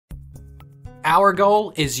Our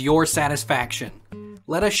goal is your satisfaction.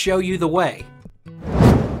 Let us show you the way.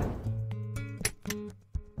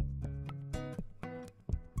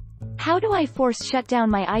 How do I force shut down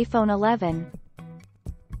my iPhone 11?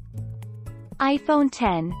 iPhone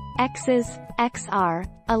 10, X's, XR,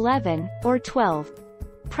 11, or 12.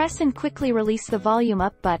 Press and quickly release the volume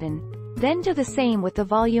up button. Then do the same with the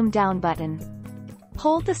volume down button.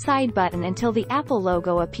 Hold the side button until the Apple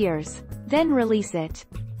logo appears, then release it.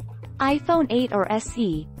 iPhone 8 or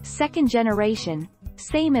SE, second generation,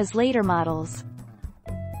 same as later models.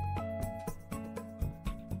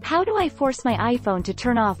 How do I force my iPhone to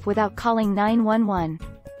turn off without calling 911?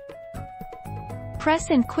 Press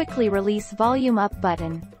and quickly release volume up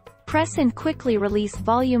button. Press and quickly release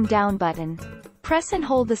volume down button. Press and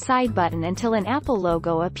hold the side button until an Apple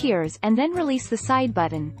logo appears and then release the side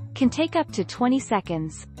button. Can take up to 20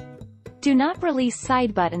 seconds. Do not release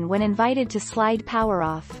side button when invited to slide power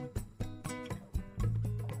off.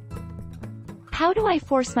 How do I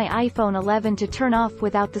force my iPhone 11 to turn off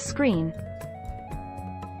without the screen?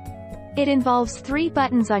 It involves 3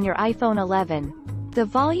 buttons on your iPhone 11. The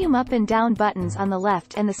volume up and down buttons on the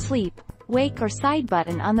left and the sleep, wake or side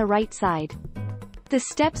button on the right side. The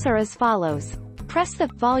steps are as follows. Press the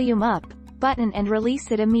volume up button and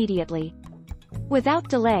release it immediately. Without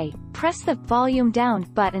delay, press the volume down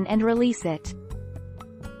button and release it.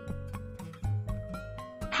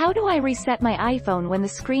 How do I reset my iPhone when the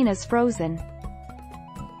screen is frozen?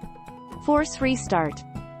 Force restart.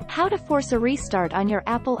 How to force a restart on your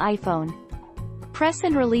Apple iPhone. Press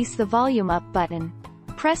and release the volume up button.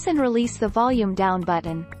 Press and release the volume down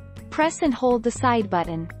button. Press and hold the side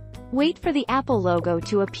button. Wait for the Apple logo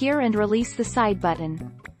to appear and release the side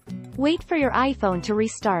button. Wait for your iPhone to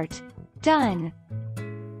restart. Done.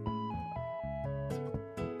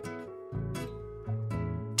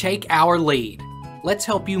 Take our lead. Let's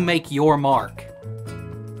help you make your mark.